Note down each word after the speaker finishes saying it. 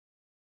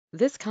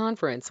This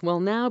conference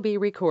will now be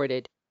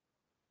recorded.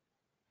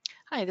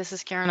 Hi, this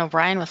is Karen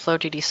O'Brien with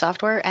FLO-2D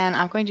Software, and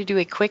I'm going to do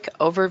a quick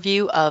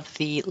overview of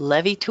the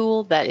Levee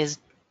tool that is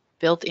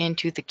built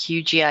into the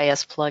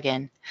QGIS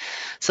plugin.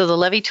 So the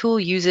Levee tool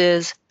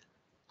uses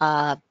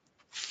 4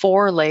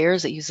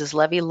 layers. It uses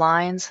levee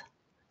lines,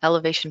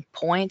 elevation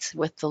points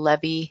with the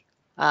levee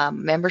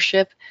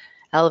membership,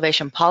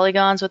 elevation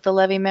polygons with the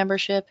levee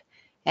membership,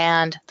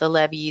 and the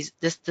levees.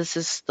 This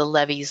is the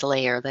levees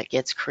layer that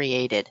gets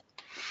created.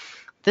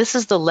 This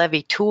is the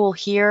levee tool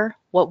here.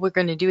 What we're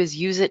going to do is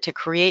use it to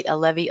create a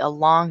levee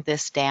along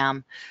this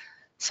dam.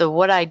 So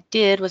what I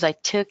did was I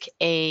took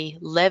a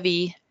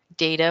levee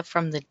data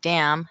from the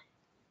dam.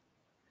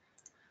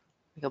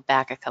 Go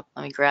back a couple,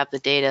 let me grab the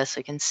data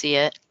so you can see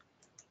it.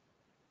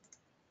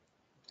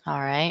 All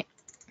right.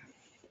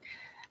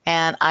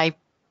 And I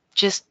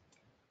just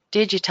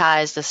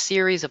digitized a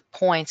series of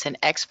points and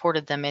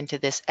exported them into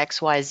this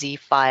XYZ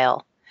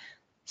file.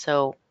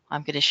 So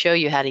I'm going to show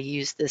you how to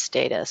use this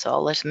data.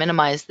 So let's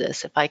minimize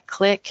this. If I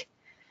click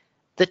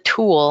the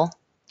tool,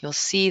 you'll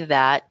see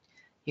that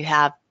you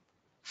have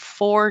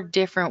 4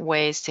 different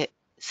ways to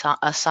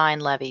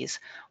assign levees.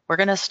 We're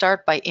going to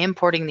start by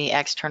importing the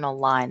external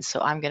lines. So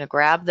I'm going to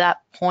grab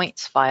that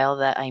points file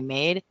that I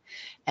made,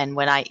 and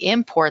when I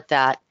import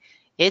that,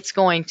 it's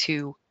going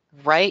to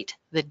write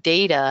the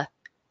data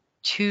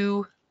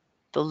to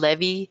the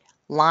levee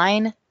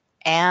line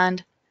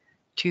and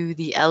to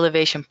the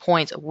elevation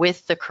points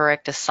with the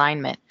correct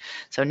assignment.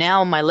 So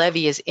now my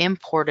levee is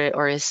imported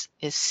or is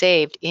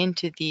saved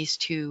into these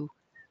 2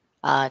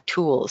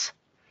 tools.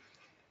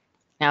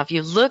 Now, if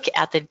you look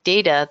at the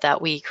data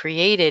that we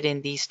created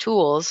in these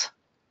tools,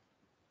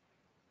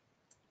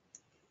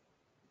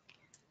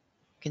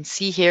 you can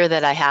see here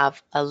that I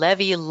have a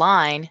levee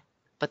line,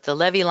 but the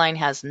levee line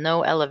has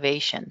no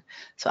elevation.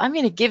 So I'm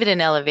going to give it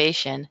an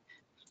elevation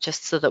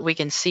just so that we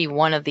can see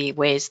one of the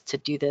ways to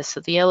do this.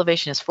 So the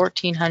elevation is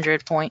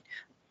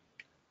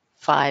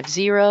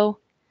 1400.50.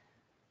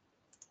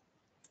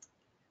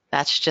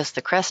 That's just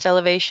the crest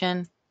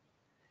elevation.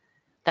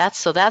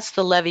 That's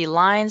the levee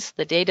lines,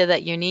 the data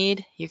that you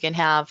need. You can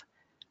have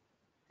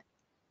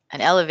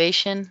an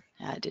elevation.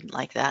 I didn't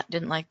like that.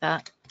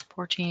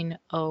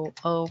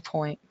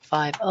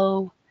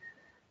 1400.50,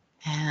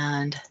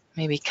 and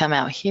maybe come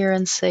out here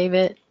and save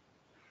it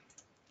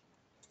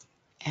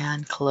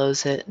and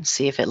close it and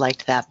see if it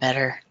liked that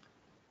better.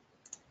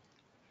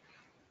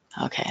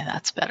 Okay,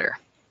 that's better.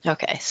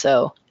 Okay,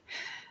 so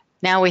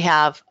now we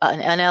have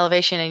an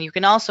elevation, and you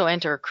can also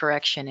enter a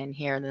correction in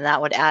here, and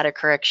that would add a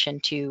correction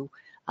to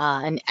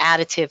an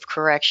additive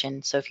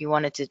correction. So if you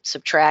wanted to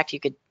subtract, you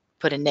could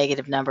put a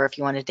negative number. If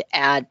you wanted to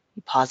add,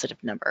 a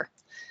positive number.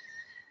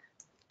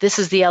 This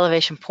is the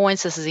elevation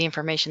points. This is the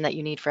information that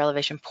you need for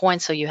elevation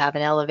points. So you have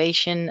an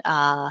elevation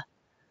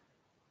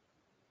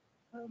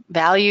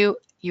value.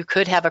 You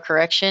could have a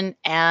correction,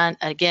 and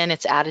again,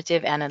 it's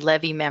additive, and a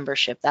levee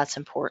membership. That's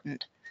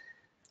important.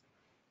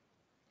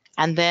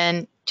 And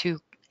then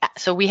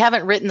so we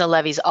haven't written the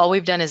levees. All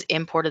we've done is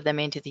imported them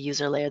into the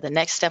user layer. The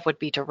next step would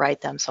be to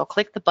write them. So I'll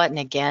click the button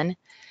again,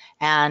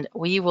 and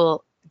we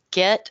will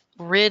get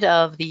rid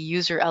of the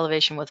user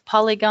elevation with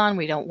polygon.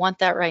 We don't want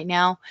that right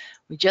now.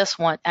 We just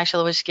want,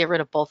 actually, let's just get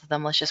rid of both of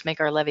them. Let's just make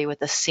our levee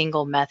with a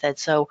single method.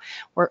 So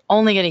we're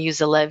only going to use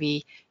the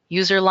levee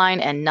user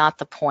line and not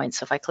the points.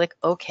 So if I click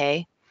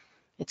OK,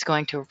 it's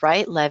going to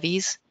write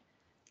levees.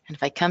 And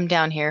if I come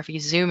down here, if you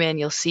zoom in,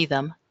 you'll see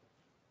them.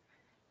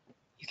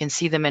 You can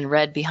see them in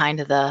red behind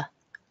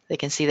they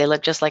can see they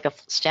look just like a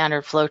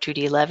standard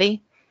FLO-2D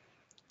levee.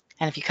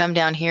 And if you come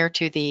down here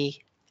to the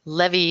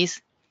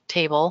levees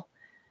table,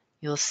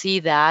 you'll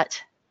see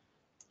that,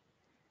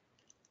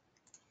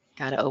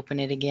 got to open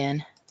it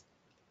again.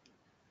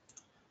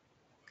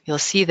 You'll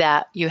see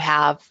that you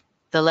have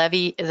the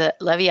levee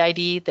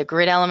ID, the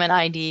grid element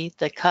ID,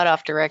 the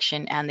cutoff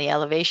direction, and the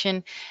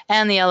elevation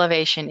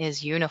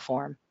is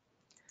uniform.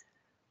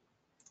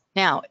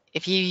 Now,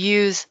 if you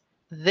use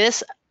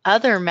this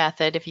other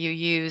method, if you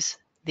use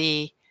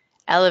the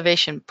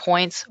elevation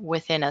points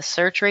within a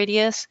search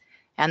radius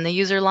and the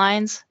user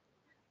lines,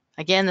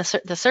 again,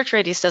 the search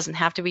radius doesn't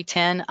have to be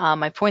 10.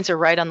 My points are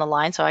right on the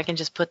line, so I can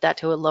just put that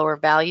to a lower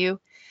value.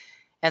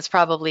 That's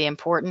probably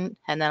important,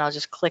 and then I'll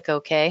just click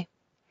OK.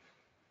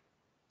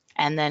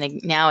 And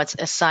then now it's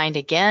assigned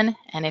again,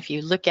 and if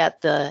you look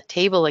at the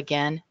table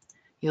again,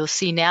 you'll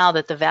see now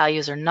that the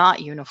values are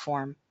not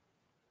uniform.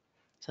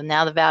 So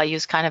now the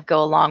values kind of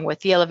go along with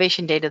the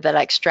elevation data that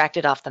I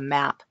extracted off the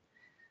map.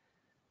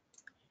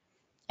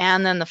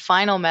 And then the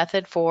final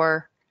method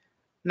for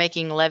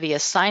making levee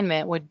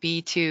assignment would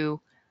be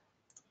to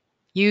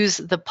use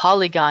the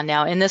polygon.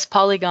 Now in this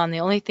polygon,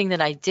 the only thing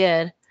that I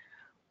did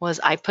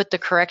was I put the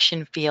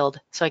correction field.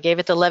 So I gave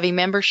it the levee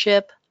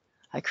membership,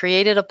 I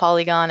created a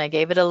polygon, I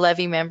gave it a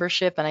levee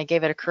membership, and I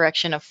gave it a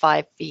correction of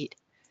 5 feet.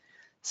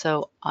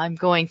 So I'm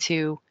going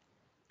to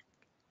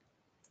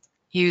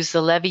use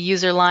the levee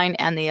user line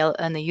and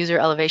the user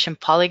elevation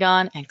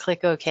polygon and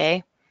click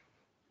OK.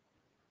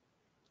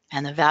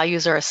 and the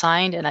values are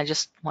assigned. And I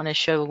just want to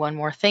show one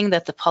more thing,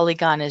 that the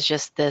polygon is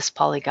just this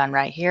polygon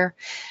right here.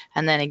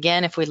 And then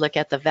again, if we look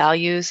at the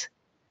values,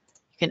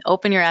 you can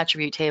open your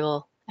attribute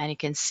table and you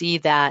can see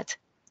that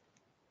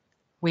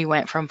we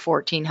went from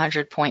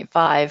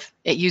 1400.5.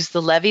 It used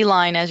the levee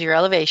line as your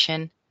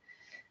elevation,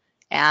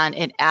 and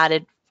it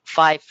added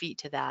 5 feet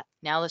to that.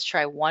 Now let's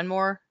try one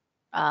more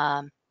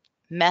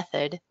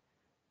method.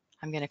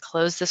 I'm going to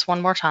close this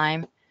one more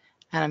time,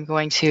 and I'm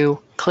going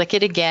to click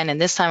it again, and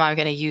this time I'm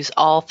going to use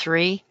all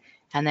 3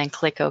 and then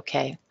click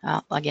OK.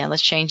 Again,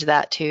 let's change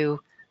that to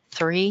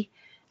 3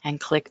 and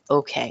click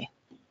OK.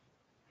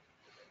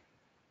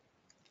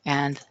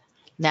 And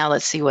now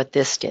let's see what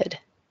this did.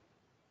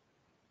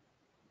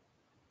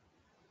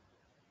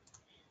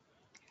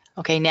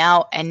 Okay,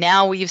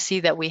 now you see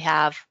that we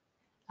have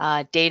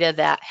data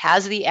that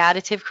has the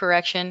additive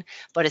correction,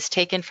 but it's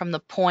taken from the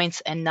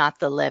points and not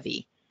the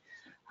levee.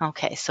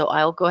 Okay, so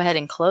I'll go ahead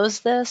and close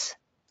this.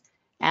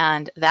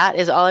 And that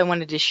is all I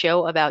wanted to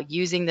show about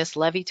using this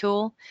levee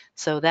tool.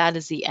 So that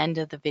is the end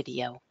of the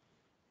video.